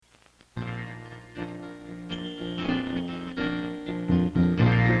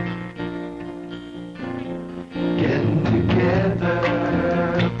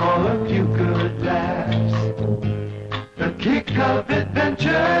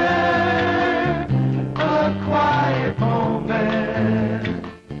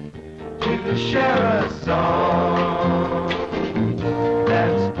share a song.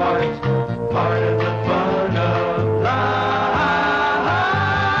 That's part of the fun of life.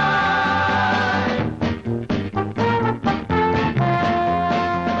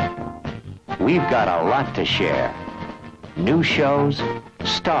 We've got a lot to share. New shows,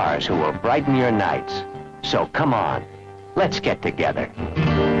 stars who will brighten your nights. So come on, let's get together.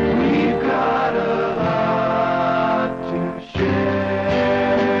 We've got a lot to share.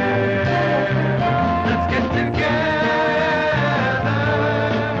 Let's get together.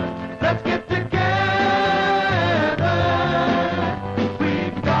 Let's get together.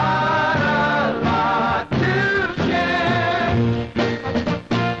 We've got a lot to share.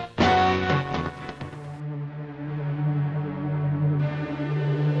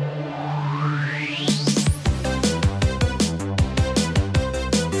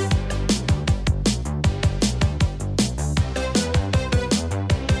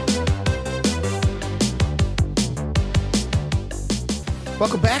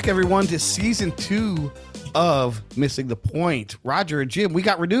 Welcome back, everyone, to season 2 of Missing the Point. Roger and Jim, we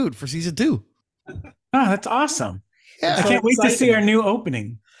got renewed for season 2. Oh, that's awesome. Yeah, I can't wait to see our new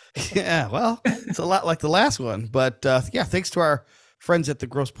opening. Yeah, well, it's a lot like the last one. But yeah, thanks to our friends at the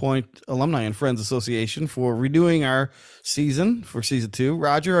Grosse Pointe Alumni and Friends Association for renewing our season for season 2.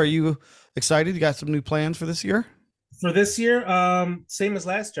 Roger, are you excited? You got some new plans for this year? For this year, same as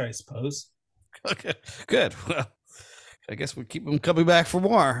last year, I suppose. Okay, good. Well, I guess we keep them coming back for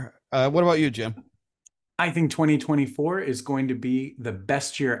more. What about you, Jim? I think 2024 is going to be the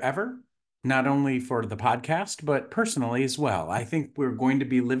best year ever, not only for the podcast, but personally as well. I think we're going to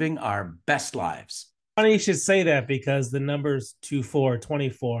be living our best lives. Funny you should say that, because the numbers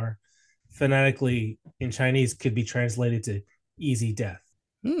 24, phonetically in Chinese could be translated to easy death.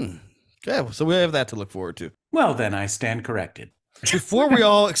 Okay, so we have that to look forward to. Well, then I stand corrected. Before we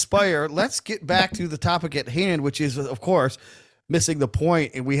all expire, let's get back to the topic at hand, which is, of course, missing the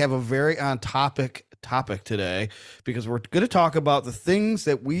point. And we have a very on topic today, because we're going to talk about the things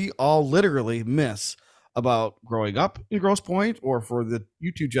that we all literally miss about growing up in Grosse Pointe, or for the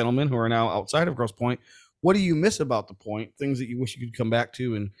you two gentlemen who are now outside of Grosse Pointe, what do you miss about the Point? Things that you wish you could come back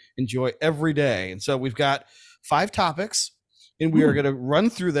to and enjoy every day. And so we've got 5 topics, and we are going to run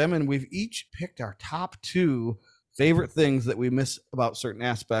through them, and we've each picked our top 2 favorite things that we miss about certain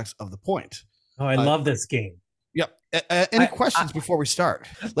aspects of the Point. Oh, I love this game. Yep. Any questions before we start?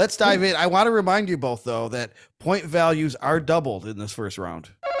 Let's dive in. I want to remind you both, though, that point values are doubled in this first round.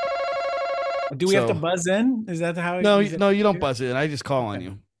 Do we have to buzz in? Is that how? No, you don't buzz in. I just call on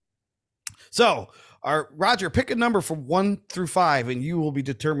you. So, Roger, pick a number from 1 through 5, and you will be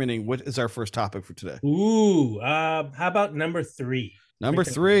determining what is our first topic for today. Ooh, how about number 3? Number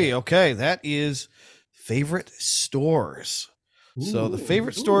 3. Okay, that is favorite stores. So the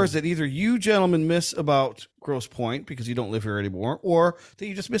favorite stores that either you gentlemen miss about Grosse Pointe because you don't live here anymore, or that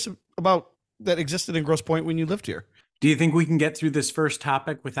you just miss about that existed in Grosse Pointe when you lived here. Do you think we can get through this first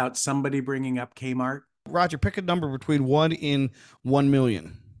topic without somebody bringing up Kmart? Roger, pick a number between 1 and 1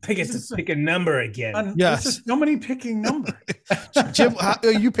 million. I get to pick a number again. Yes. There's so many picking numbers. Jim,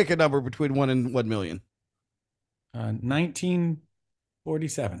 you pick a number between 1 and 1 million.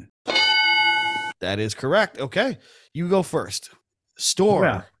 1947. That is correct. Okay, you go first. Store.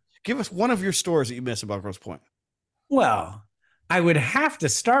 Yeah. Give us one of your stores that you miss about Grosse Pointe. Well, I would have to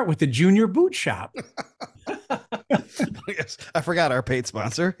start with the Junior Boot Shop. Yes, I forgot our paid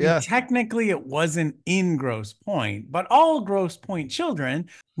sponsor. Yeah. Technically, it wasn't in Grosse Pointe, but all Grosse Pointe children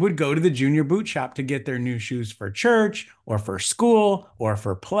would go to the Junior Boot Shop to get their new shoes for church or for school or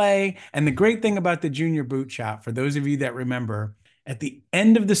for play. And the great thing about the Junior Boot Shop, for those of you that remember, at the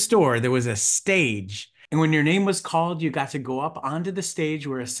end of the store, there was a stage. And when your name was called, you got to go up onto the stage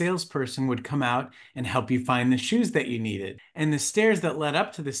where a salesperson would come out and help you find the shoes that you needed. And the stairs that led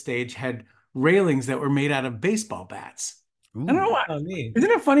up to the stage had railings that were made out of baseball bats. Ooh. I don't know why.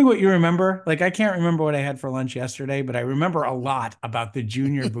 Isn't it funny what you remember? Like, I can't remember what I had for lunch yesterday, but I remember a lot about the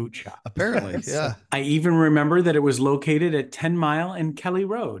Junior Boot Shop. Apparently, yeah. I even remember that it was located at 10 Mile and Kelly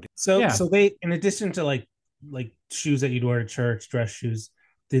Road. So they, in addition to like shoes that you'd wear to church, dress shoes,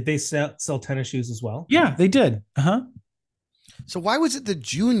 did they sell tennis shoes as well? Yeah, they did. So why was it the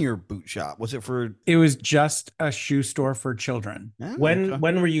Junior Boot Shop? Was it for? It was just a shoe store for children. Oh, When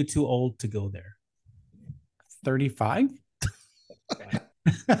were you too old to go there? 35?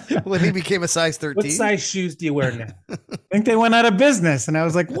 When he became a size 13? What size shoes do you wear now? I think they went out of business. And I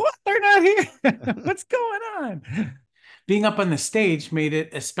was like, what? They're not here. What's going on? being up on the stage made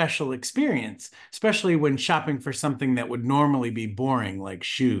it a special experience, especially when shopping for something that would normally be boring, like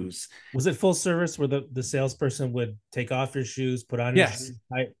shoes. Was it full service where the salesperson would take off your shoes, put on your Yes. shoes?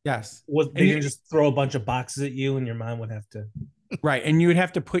 Yes. They didn't just throw a bunch of boxes at you and your mom would have to. Right. And you would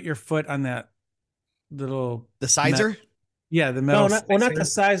have to put your foot on that little The sizer? Yeah, the No, metal. not the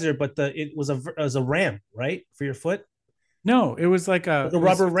sizer, but it was a ramp, right, for your foot, No, it was like like a it was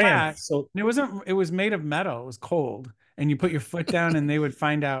rubber ramp. flat. So It wasn't. It was made of metal. It was cold, and you put your foot down, and they would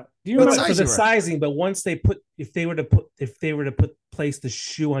find out. Do you What remember? size for you the were? sizing, but once if they were to place the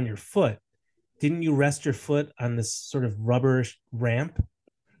shoe on your foot, didn't you rest your foot on this sort of rubber ramp?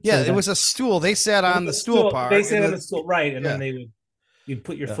 Yeah, So it that- was a stool. They sat on the stool part. They sat and on the- the stool, right, and yeah. then you'd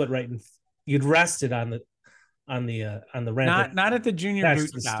put your Yeah. foot right, and you'd rest it on the ramp. Not at the junior Attached boot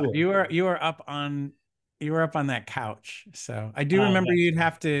to the shop. stool. You were up on that couch. So I do Oh, remember gotcha. you'd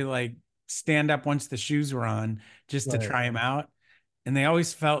have to like stand up once the shoes were on just to Right. try them out, and they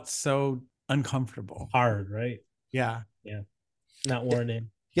always felt so uncomfortable. Hard, right? Yeah. Not worn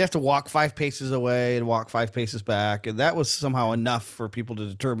in. You have to walk 5 paces away and walk 5 paces back. And that was somehow enough for people to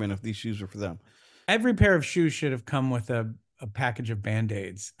determine if these shoes were for them. Every pair of shoes should have come with a package of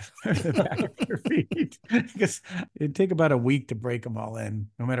Band-Aids for the back of your feet, because it'd take about a week to break them all in,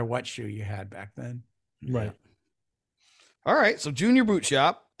 no matter what shoe you had back then. Right. All right. So junior boot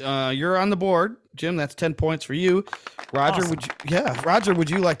shop. You're on the board, Jim. That's 10 points for you. Roger, Awesome. Roger, would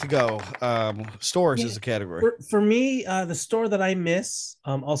you like to go? Stores Yeah. is a category. For me, the store that I miss,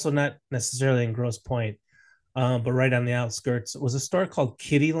 also not necessarily in Grosse Pointe, but right on the outskirts, was a store called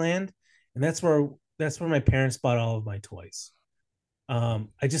Kittyland, and that's where my parents bought all of my toys.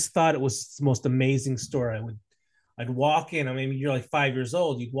 I just thought it was the most amazing store. I'd walk in. I mean, you're like 5 years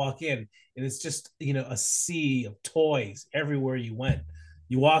old. You'd walk in, and it's just a sea of toys everywhere you went.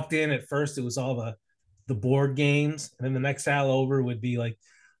 You walked in at first, it was all the board games, and then the next aisle over would be like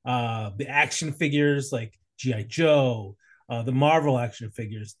the action figures, like G.I. Joe, the Marvel action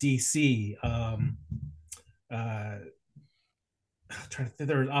figures, DC. Trying to think,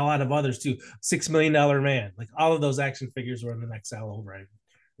 there were a lot of others too. $6 Million Man, like all of those action figures were in the next aisle over. I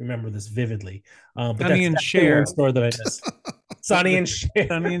remember this vividly. But Sonny and that's Cher. one store that I miss. Sonny and Cher.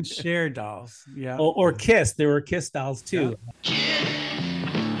 Sonny and Cher dolls. Yeah. Or Kiss. There were Kiss dolls too.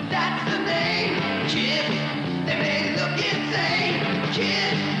 That's the name, Kid. They may look insane,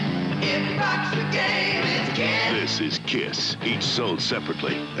 Kid. It rocks the game, it's Kid. This is Kiss, each sold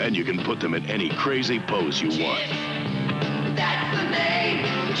separately, and you can put them in any crazy pose you want. That's the name,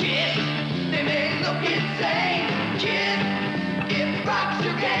 Kid. They may look insane, Kid. It rocks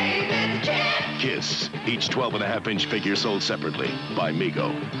your game, it's Kid. Kiss, each 12.5-inch figure sold separately by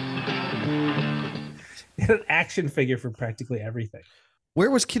Mego. They had an action figure for practically everything. Where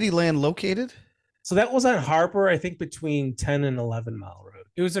was Kittyland located? So that was on Harper, I think between 10 and 11 Mile Road.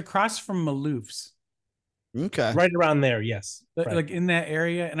 It was across from Maloof's, Okay. Right around there, yes. Right. like in that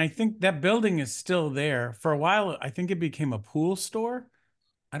area. And I think that building is still there. For a while, I think it became a pool store.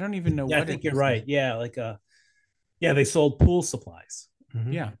 I don't even know Yeah, what I think it you're is. right. Yeah, they sold pool supplies.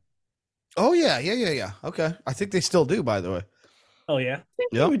 Mhm. Yeah. Oh, yeah. Okay. I think they still do, by the way. Oh, yeah.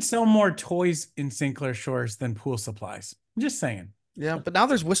 They Yep. would sell more toys in St. Clair Shores than pool supplies. I'm just saying. Yeah. But now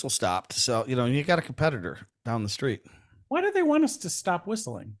there's Whistle Stop. So, you got a competitor down the street. Why do they want us to stop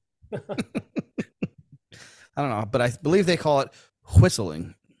whistling? I don't know, but I believe they call it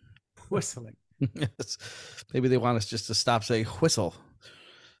whistling. Whistling. Yes. Maybe they want us just to stop saying whistle.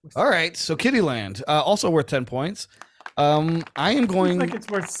 All right. So Kittyland, also worth 10 points. I am Seems going. like it's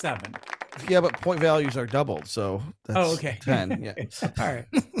worth 7. Yeah, but point values are doubled. So that's Oh, okay. 10. Yeah. All right.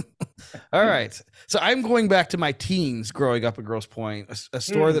 All right. So I'm going back to my teens growing up in Grosse Pointe, a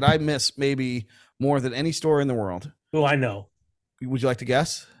store that I miss maybe more than any store in the world. Oh, I know. Would you like to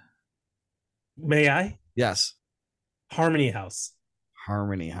guess? May I? Yes. Harmony House.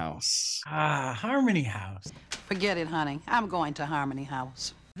 Harmony House. Harmony House. Forget it, honey. I'm going to Harmony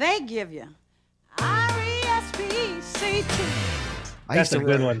House. They give you RESPCT. I That's used a to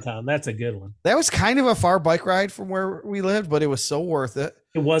good one, Tom. That's a good one. That was kind of a far bike ride from where we lived, but it was so worth it.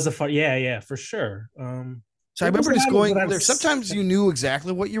 It was a fun, yeah, for sure. So I It was remember just around going when I there. was- Sometimes you knew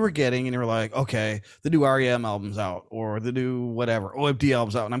exactly what you were getting, and you were like, okay, the new REM album's out, or the new whatever OMD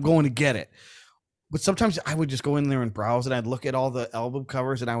album's out, and I'm going to get it. But sometimes I would just go in there and browse, and I'd look at all the album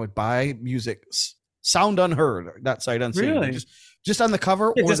covers, and I would buy music, sound unheard, not sight unseen. Really? Just on the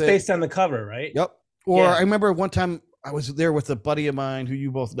cover. Yeah, or just the, based on the cover, right? Yep. Or Yeah. I remember one time I was there with a buddy of mine who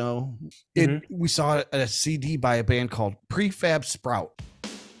you both know. We saw a CD by a band called Prefab Sprout.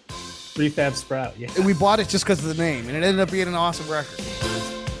 Prefab Sprout, yeah. And we bought it just because of the name, and it ended up being an awesome record.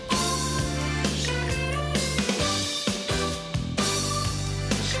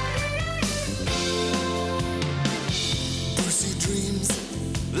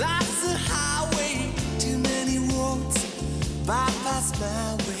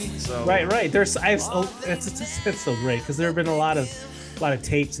 So Right. There's it's so great because there have been a lot of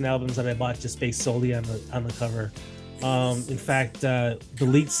tapes and albums that I bought just based solely on the cover. In fact, the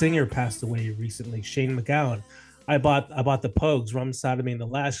lead singer passed away recently, Shane MacGowan. I bought the Pogues, Rum Sodomy and the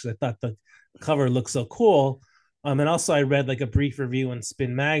Lash, because I thought the cover looked so cool. And also I read like a brief review in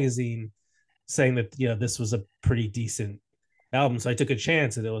Spin Magazine saying that this was a pretty decent album, so I took a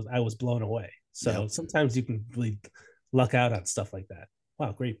chance and I was blown away. So sometimes you can really luck out on stuff like that.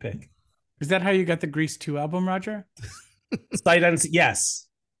 Wow, great pick. Is that how you got the Grease 2 album, Roger? Sight unseen, yes.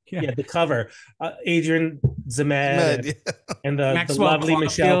 Yeah, the cover. Adrian Zemed and the lovely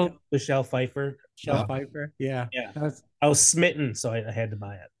Caulfield. Michelle Pfeiffer. Pfeiffer. Yeah. I was smitten, so I had to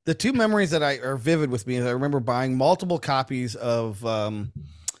buy it. The two memories that are vivid with me is I remember buying multiple copies of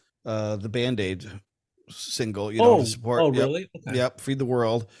the Band-Aid single, to support. Oh, really? Okay. Yep, Feed the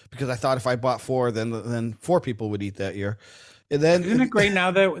World, because I thought if I bought 4, then 4 people would eat that year. And then isn't it great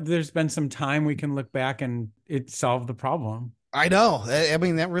now that there's been some time we can look back and it solved the problem? I know. I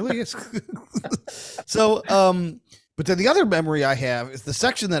mean, that really is. So, but then the other memory I have is the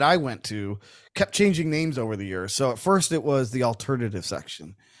section that I went to kept changing names over the years. So at first it was the alternative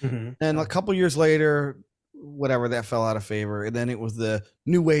section. Mm-hmm. And a couple years later, whatever, that fell out of favor. And then it was the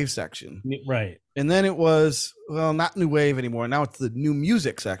new wave section. Right. And then it was, not new wave anymore. Now it's the new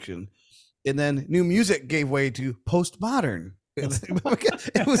music section. And then new music gave way to postmodern.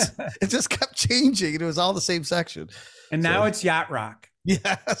 It just kept changing. It was all the same section. And now it's yacht rock.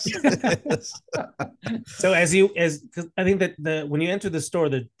 Yes. So cause I think that when you entered the store,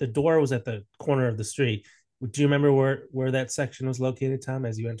 the door was at the corner of the street. Do you remember where that section was located, Tom,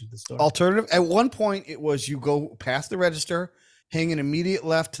 as you entered the store? Alternative. At one point it was you go past the register, hang an immediate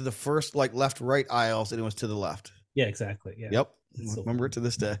left to the first left right aisles, and it was to the left. Yeah, exactly. Yeah. Yep. Remember it to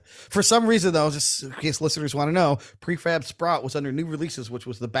this day. For some reason, though, just in case listeners want to know, Prefab Sprout was under new releases, which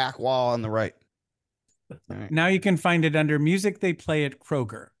was the back wall on the right. Right. Now you can find it under music they play at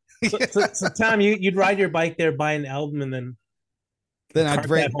Kroger. So Tom, you'd ride your bike there, buy an album, and then I'd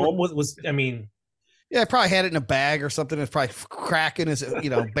bring it home. Yeah, I probably had it in a bag or something. It's probably cracking as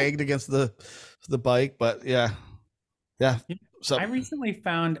it, banged against the bike. But yeah. So I recently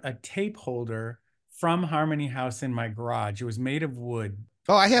found a tape holder from Harmony House in my garage. It was made of wood.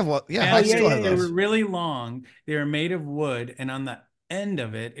 Oh, I have one. Yeah, I still have They those. were really long. They were made of wood, and on the end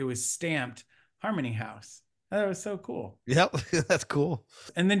of it, it was stamped Harmony House. That was so cool. Yep, that's cool.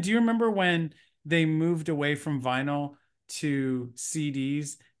 And then, do you remember when they moved away from vinyl to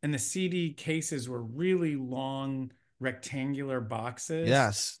CDs, and the CD cases were really long, rectangular boxes?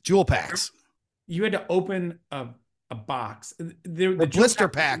 Yes, jewel packs. You had to open a box. The blister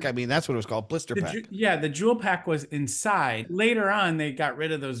pack. I mean, that's what it was called, blister pack. The jewel pack was inside. Later on, they got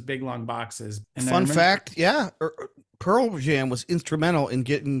rid of those big long boxes. And Fun fact, Pearl Jam was instrumental in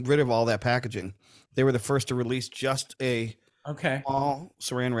getting rid of all that packaging. They were the first to release just a all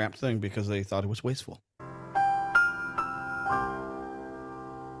saran wrap thing because they thought it was wasteful.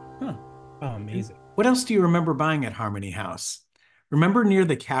 Huh. Oh, amazing. What else do you remember buying at Harmony House? Remember near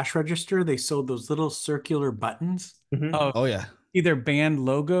the cash register, they sold those little circular buttons of either band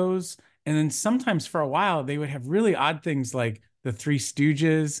logos. And then sometimes for a while, they would have really odd things like the Three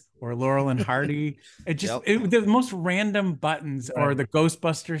Stooges or Laurel and Hardy. The most random buttons or the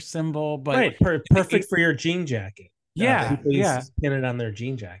Ghostbuster symbol. But perfect for your jean jacket. Yeah. Pin it on their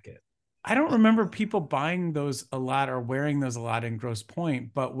jean jacket. I don't remember people buying those a lot or wearing those a lot in Grosse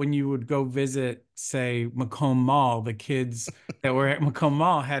Pointe, but when you would go visit, say, Macomb Mall, the kids that were at Macomb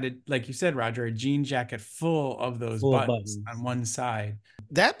Mall had, like you said, Roger, a jean jacket full of those buttons on one side.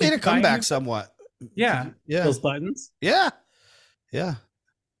 That made a comeback somewhat. Yeah. Those buttons? Yeah. Yeah.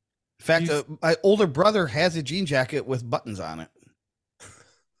 In fact, my older brother has a jean jacket with buttons on it.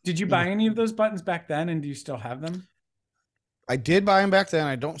 Did you buy any of those buttons back then, and do you still have them? I did buy them back then.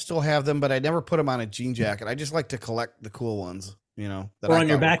 I don't still have them, but I never put them on a jean jacket. I just like to collect the cool ones, that or on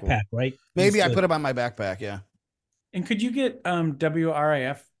your backpack, cool. Right? Maybe I put them on my backpack. Yeah. And could you get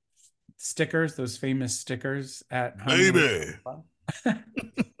WRAF stickers, those famous stickers at Baby?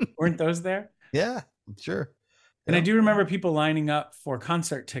 Weren't those there? Yeah, sure. And I do remember people lining up for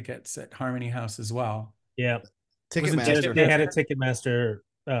concert tickets at Harmony House as well. Yeah. Ticketmaster. They had a Ticketmaster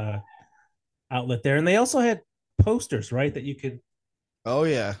outlet there, and they also had posters, right, that you could. Oh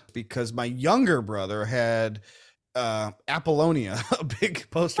yeah, because my younger brother had Apollonia, a big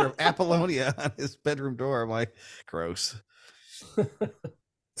poster of Apollonia on his bedroom door. I'm like, gross.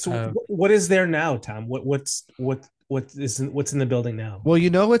 So what is there now, Tom? What's in the building now? Well,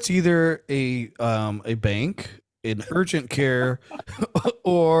 it's either a bank, an urgent care,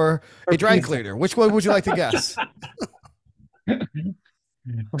 or a dry cleaner. Which one would you like to guess?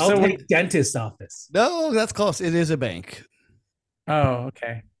 I'll So take dentist office. No, that's close. It is a bank. oh,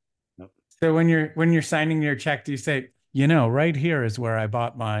 okay. Nope. So when you're signing your check, do you say, you know, right here is where I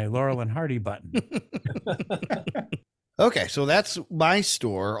bought my Laurel and Hardy button? Okay, so that's my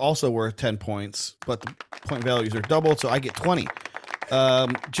store, also worth 10 points, but the point values are doubled, so I get 20.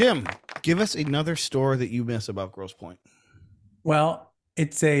 Jim, give us another store that you miss about Grosse Pointe. Well,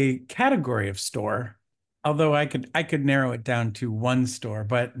 it's a category of store, although I could narrow it down to one store,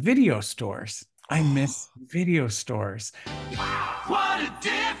 but video stores. I miss video stores. What a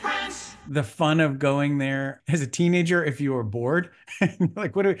difference! The fun of going there as a teenager, if you were bored,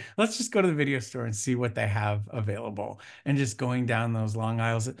 like let's just go to the video store and see what they have available, and just going down those long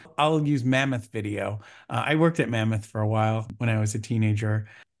aisles. I'll use Mammoth Video. I worked at Mammoth for a while when I was a teenager.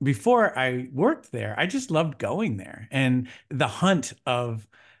 Before I worked there, I just loved going there and the hunt of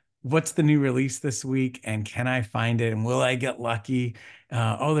what's the new release this week, and can I find it, and will I get lucky?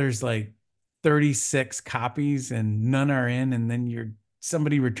 There's like 36 copies and none are in, and then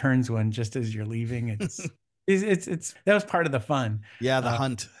somebody returns one just as you're leaving. It's that was part of the fun. Yeah, the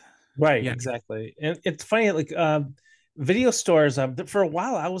hunt. Right, Yeah. exactly. And it's funny, like video stores. For a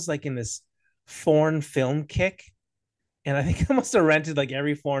while, I was like in this foreign film kick, and I think I must have rented like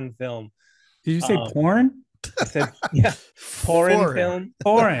every foreign film. Did you say porn? I said, yeah, foreign film.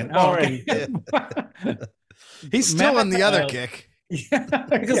 Foreign. Oh, okay. He's still on the other uh, kick. Yeah.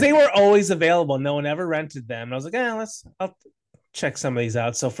 Because they were always available. No one ever rented them. And I was like, I'll check some of these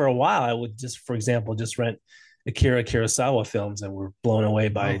out. So for a while, I would just, for example, just rent Akira Kurosawa films, and were blown away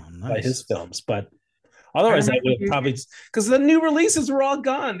by his films. But otherwise, I would probably, because the new releases were all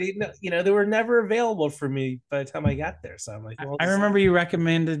gone. They were never available for me by the time I got there. So I'm like, I remember you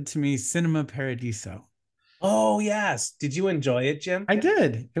recommended to me Cinema Paradiso. Oh yes, did you enjoy it, Jim? I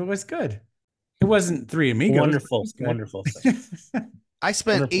did. It was good. It wasn't Three Amigos. Wonderful, wonderful. I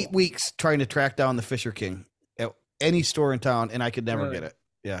spent Wonderful. 8 weeks trying to track down the Fisher King at any store in town, and I could never Really? get it.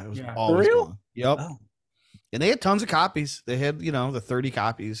 Yeah, it was Yeah. always For real? gone. Yep. Oh. And they had tons of copies. They had, the 30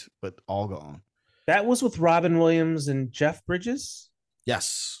 copies, but all gone. That was with Robin Williams and Jeff Bridges.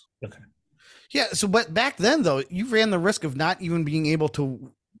 Yes. Okay. Yeah. So, but back then, though, you ran the risk of not even being able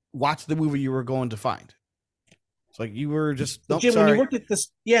to watch the movie you were going to find. It's like you were just, nope, Jim, sorry. when you worked at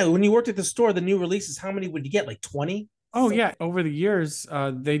this, when you worked at the store, the new releases, how many would you get? Like 20? Oh yeah. Over the years,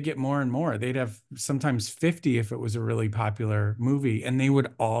 they'd get more and more. They'd have sometimes 50 if it was a really popular movie, and they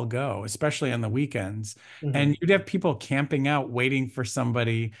would all go, especially on the weekends. Mhm. And you'd have people camping out, waiting for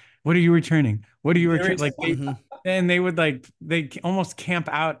somebody. What are you returning? What are you returning? Like, and they would they almost camp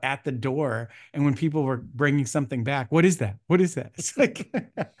out at the door. And when people were bringing something back, what is that? What is that? It's like,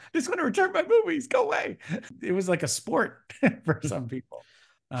 I just want to return my movies. Go away. It was like a sport for some people.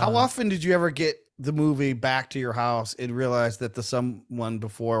 How often did you ever get the movie back to your house and realize that the someone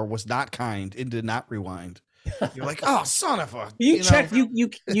before was not kind and did not rewind? You're like, oh, son of a. You check, you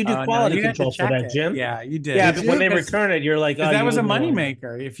do quality you had to control for check that, it. Jim. Yeah, you did. Yeah, but when they Because- return it, you're like, oh, that you was a wouldn't know.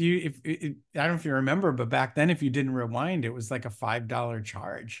 moneymaker. I don't know if you remember, but back then, if you didn't rewind, it was like a $5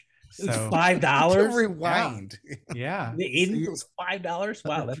 charge. It was So $5. To rewind. yeah, The 80s was $5.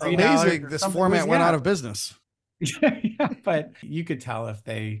 Wow, that's $3 Amazing. or This something format was- went yeah. out of business. yeah, but you could tell if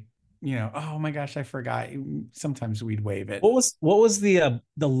they, oh my gosh, I forgot. Sometimes we'd waive it. What was the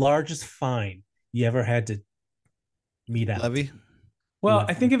largest fine you ever had to meet out? Levy. Well,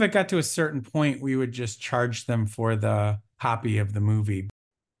 I think if it got to a certain point, we would just charge them for the copy of the movie.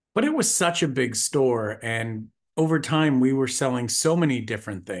 But it was such a big store, and over time, we were selling so many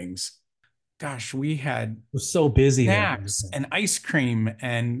different things. Gosh, we had It was so busy there. snacks and ice cream,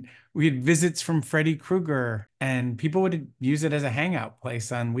 and we had visits from Freddy Krueger, and people would use it as a hangout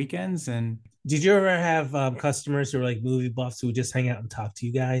place on weekends. And Did you ever have customers who were like movie buffs who would just hang out and talk to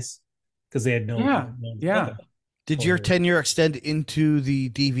you guys because they had no? Yeah. Okay. Did your Or- tenure extend into the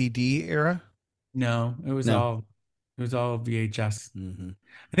DVD era? no, it was all VHS. Mm-hmm.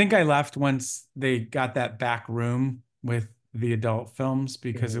 I think I left once they got that back room with the adult films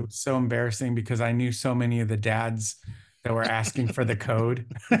because it was so embarrassing, because I knew so many of the dads that were asking for the code.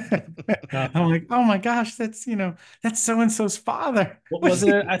 I'm like, oh my gosh, that's so-and-so's father. What was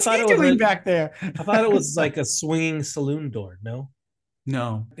it? I What's thought he it was doing like- back there. I thought it was like a swinging saloon door. No.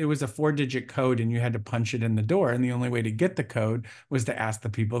 No, it was a 4-digit code, and you had to punch it in the door. And the only way to get the code was to ask the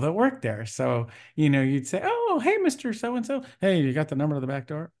people that worked there. So, you'd say, oh, hey, Mr. So-and-so. Hey, you got the number to the back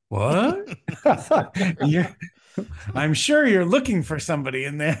door? What? I'm sure you're looking for somebody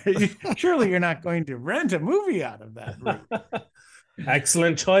in there. Surely you're not going to rent a movie out of that room.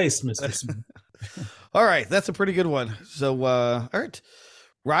 Excellent choice, Mr. Smith. All right, that's a pretty good one. So, all right,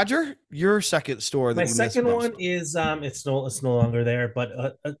 Roger, your second store that My you missed second most. one is it's no longer there,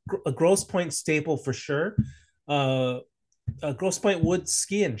 but a Grosse Pointe staple for sure. A Grosse Pointe Wood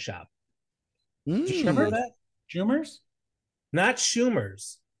Skiing Shop. Did you remember Mm. that? Schumer's? Not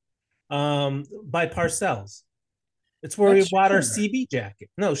Schumer's. By Parcells. It's where That's we bought our Schumer. CB jacket.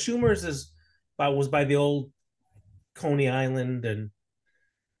 No, Schumer's was by the old Coney Island and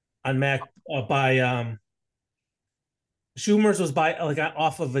on Mac by Schumer's was by like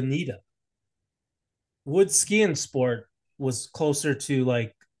off of Anita. Wood Ski and Sport was closer to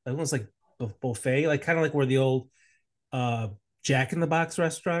like it was like buffet, like kind of like where the old Jack in the Box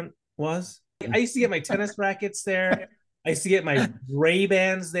restaurant was. I used to get my tennis rackets there. I used to get my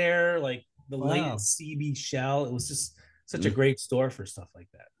Ray-Bans there, like the late CB Shell. It was just such a great store for stuff like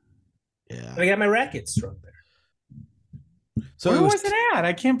that. Yeah. But I got my rackets from there. So Where was it at?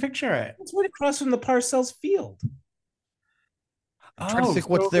 I can't picture it. It's right across from the Parcells Field. trying to think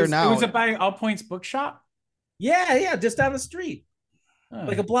what's there now. Was it by All Points Bookshop? Yeah, just down the street, Oh.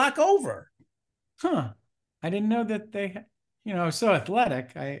 like a block over. Huh. I didn't know that they, I was so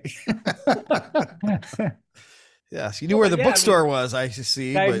athletic. Yes, you knew where the Yeah, bookstore was. I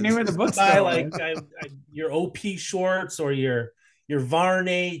see. I but knew where the Buy bookstore like was. your OP shorts or your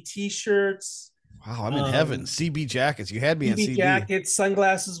Varney t-shirts. Wow, I'm in heaven. CB jackets. You had me on CB CB. jackets,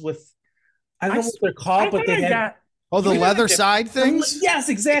 sunglasses with I don't know I- what they're called, but they had Oh, the We had leather like a- side things. Yes,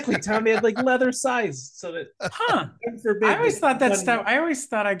 exactly. Tom, they had like leather size, so that Huh. God forbid, I always thought that funny- stuff. I always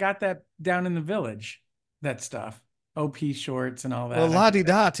thought I got that down in the village. That stuff, OP shorts and all that. Well, la di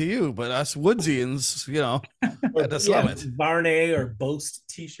da to you, but us Woodsians, or, at the summit. Varney or Boast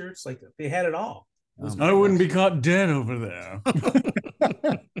t-shirts, like they had it all. It was I wouldn't be caught dead over there.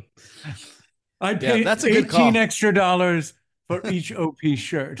 I'd Yeah, pay that's a good 18 call. extra dollars for each OP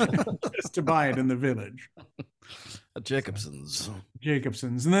shirt just to buy it in the village. Jacobson's.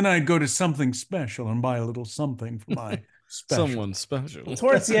 Jacobson's. And then I'd go to something special and buy a little something for my special. Someone special.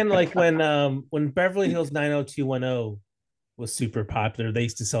 towards the end, like when Beverly Hills 90210 was super popular, they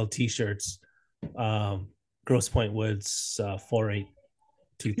used to sell t-shirts. Grosse Pointe Woods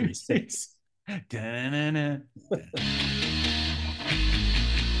 48236. Da-na-na.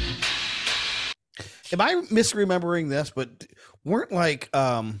 Am I misremembering this? But weren't like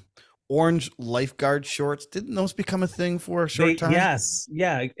orange lifeguard shorts? Didn't those become a thing for a short time? Yes,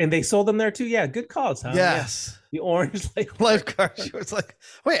 yeah, and they sold them there too. Yeah, good call, Tom. Yes. Yeah. The orange Lifeguard shorts. Like,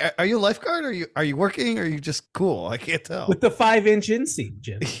 wait, are you a lifeguard? Are you working? Or are you just cool? I can't tell. with the 5-inch inseam,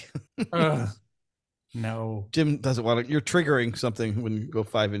 Jim. Ugh. No. Jim doesn't want it. You're triggering something when you go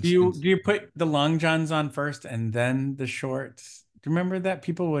 5 inches. Do you put the long johns on first and then the shorts? Do you remember that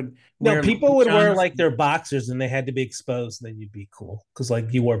people would No, people would wear johns? like their boxers and they had to be exposed, and then you'd be cool because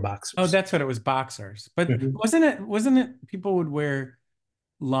like you wore boxers. Oh, that's what it was, boxers. But Mhm. wasn't it people would wear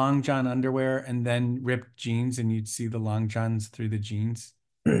long john underwear and then ripped jeans and you'd see the long johns through the jeans?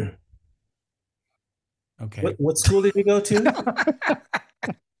 Okay. What school did you go to?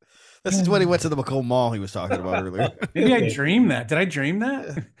 This is when he went to the Macomb Mall he was talking about earlier. Maybe I dreamed that. Did I dream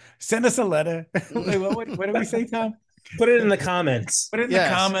that? Send us a letter. Wait, what did we say, Tom? Put it in the comments. Put it in Yes.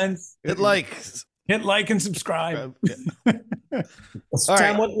 the comments. It like Hit like and subscribe. So, All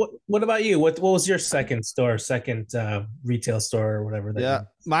Tom, right. what about you? What was your second retail store or whatever? That yeah,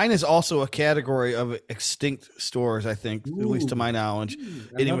 mine is also a category of extinct stores, I think, at least to my knowledge.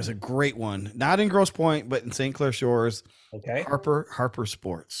 And it was a great one. Not in Grosse Pointe, but in St. Clair Shores. Okay. Harper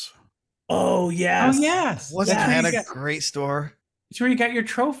Sports. Oh yes. Oh, yes. Wasn't That's where that you a got- great store? It's where you got your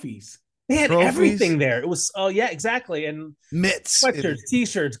trophies. They had Trophies. everything there. It was exactly. And Mitts, sweatshirts, and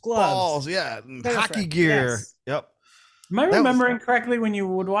t-shirts, gloves. balls, yeah, and Tennis hockey rackets, gear. yes. Yep. Am I That was- remembering correctly when you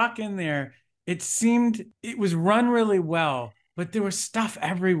would walk in there, it seemed it was run really well, but there was stuff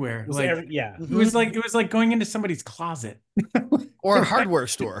everywhere. It was Like yeah. it was like going into somebody's closet. Or a hardware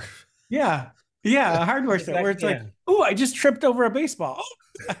store. Yeah. Yeah, a hardware store where it's like, Yeah. oh, I just tripped over a baseball.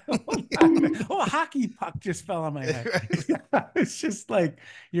 Oh, a hockey puck just fell on my head. It's just like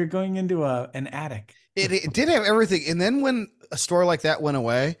you're going into an attic. It did have everything. And then when a store like that went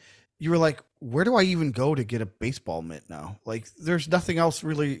away, you were like, where do I even go to get a baseball mitt now? Like, there's nothing else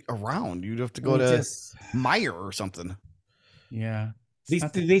really around. You'd have to go to Meyer or something. Yeah. You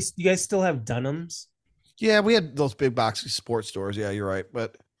guys still have Dunham's? Yeah, we had those big box sports stores. Yeah, you're right.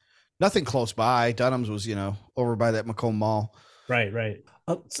 But nothing close by. Dunham's was, over by that Macomb Mall. Right.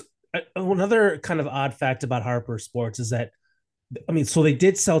 Another kind of odd fact about Harper Sports is that, so they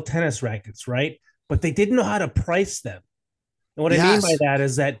did sell tennis rackets, right? But they didn't know how to price them. And what I mean Yes. by that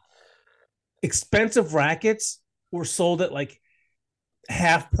is that expensive rackets were sold at like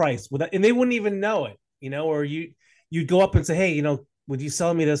half price, and they wouldn't even know it, or you'd go up and say, hey, would you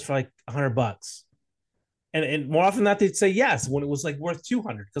sell me this for like $100? And more often than not, they'd say yes when it was like worth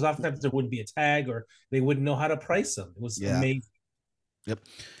 200, because oftentimes there wouldn't be a tag or they wouldn't know how to price them. It was amazing. Yep.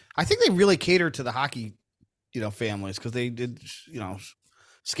 I think they really catered to the hockey, families, because they did,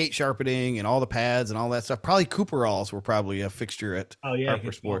 skate sharpening and all the pads and all that stuff. Probably Cooperalls were probably a fixture at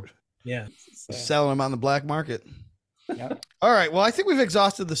Harper Sport. Yeah. Selling them on the black market. Yep. All right. Well, I think we've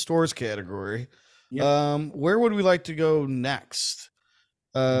exhausted the stores category. Yep. Where would we like to go next?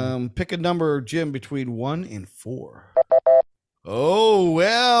 Pick a number, Jim, between 1 and 4. Oh,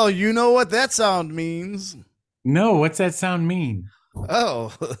 well, you know what that sound means. No, what's that sound mean?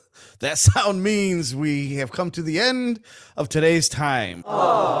 Oh, that sound means we have come to the end of today's time.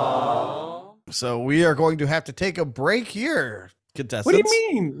 Aww. So we are going to have to take a break here, contestants. What do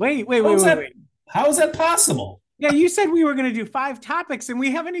you mean? Wait. How is that possible? Yeah, you said we were going to do 5 topics and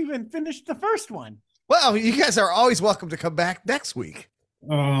we haven't even finished the first one. Well, you guys are always welcome to come back next week.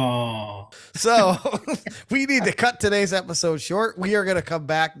 Oh, so we need to cut today's episode short. We are going to come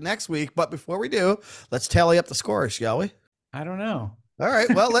back next week. But before we do, let's tally up the scores, shall we? I don't know. All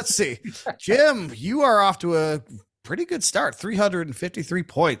right. Well, let's see. Jim, you are off to a pretty good start. 353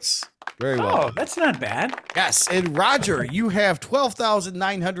 points. Very well. Oh, that's not bad. Yes. And Roger, you have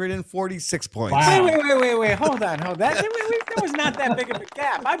 12,946 points. Wow. Wait. Hold on. That was not that big of a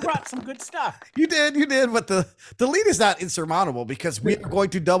gap. I brought some good stuff. You did. But the lead is not insurmountable because we are going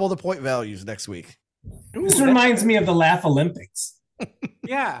to double the point values next week. This reminds me of the Laugh Olympics.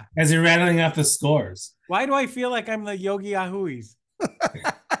 Yeah. As you're rattling off the scores. Why do I feel like I'm the Yogi Ahuis?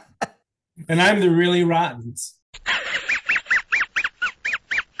 And I'm the really rottens.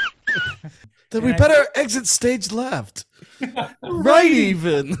 Then we better exit stage left. Right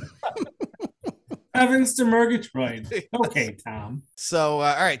even. Heavens to Murgatroyd. Okay, Tom. So,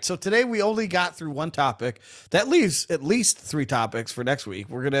 all right. So today we only got through one topic. That leaves at least 3 topics for next week.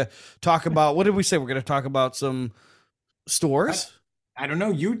 We're going to talk about, what did we say? We're going to talk about some stores. I don't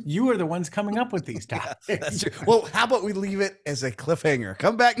know. You are the ones coming up with these topics. Yeah, that's true. Well, how about we leave it as a cliffhanger?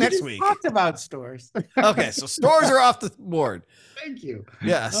 Come back next week. Talked about stores. Okay. So stores are off the board. Thank you.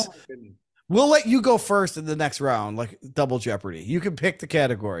 Yes. Oh, my goodness. We'll let you go first in the next round, like double Jeopardy. You can pick the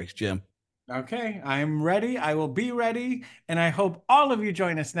category, Jim. Okay, I'm ready. I will be ready. And I hope all of you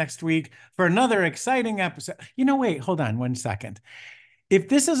join us next week for another exciting episode. Wait, hold on 1 second. If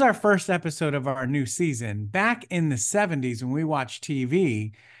this is our first episode of our new season, back in the 70s when we watched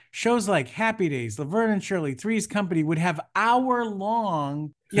TV, shows like Happy Days, Laverne and Shirley, Three's Company would have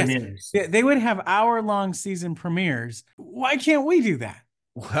hour-long premieres. Yes, they would have hour-long season premieres. Why can't we do that?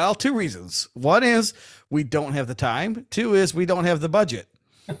 Well, 2 reasons. 1 is we don't have the time. 2 is we don't have the budget.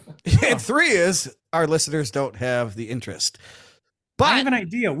 And 3 is our listeners don't have the interest. But I have an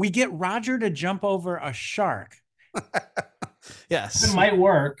idea. We get Roger to jump over a shark. Yes. It might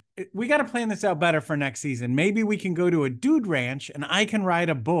work. We got to plan this out better for next season. Maybe we can go to a dude ranch and I can ride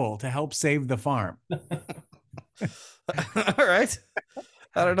a bull to help save the farm. All right.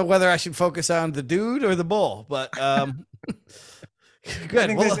 I don't know whether I should focus on the dude or the bull, but good. I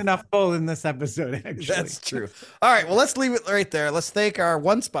think there's enough bull in this episode, actually. That's true. All right. Well, let's leave it right there. Let's thank our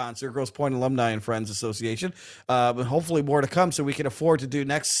one sponsor, Grosse Pointe Alumni and Friends Association. And hopefully more to come so we can afford to do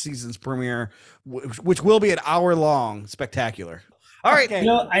next season's premiere, which will be an hour-long spectacular. All right. Okay.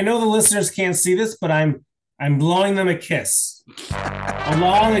 I know the listeners can't see this, but I'm blowing them a kiss. A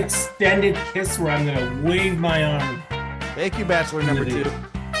long, extended kiss where I'm going to wave my arm. Thank you, Bachelor number 2.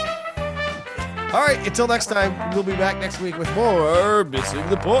 All right, until next time, we'll be back next week with more Missing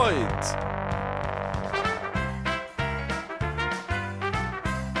the Point.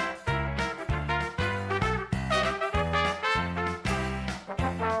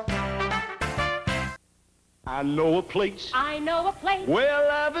 I know a place I know a place where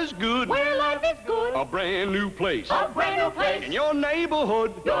life is good. where life is good. A brand new place. A brand new place. In your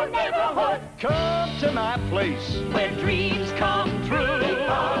neighborhood. Your neighborhood. Come to my place. Where dreams come true.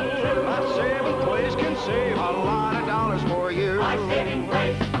 My 7th place can save a lot of dollars for you. My saving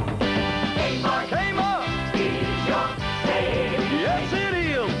place. Kmart. Kmart. Is your saving. Yes, it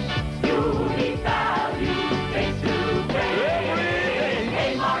is. Unique value. Face to face. Every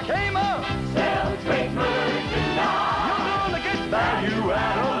day. Kmart. Kmart. Sells great merchandise. You're gonna get value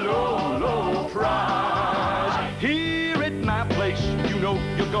at a low, low price. Here at my place, you know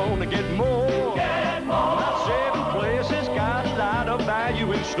you're gonna get more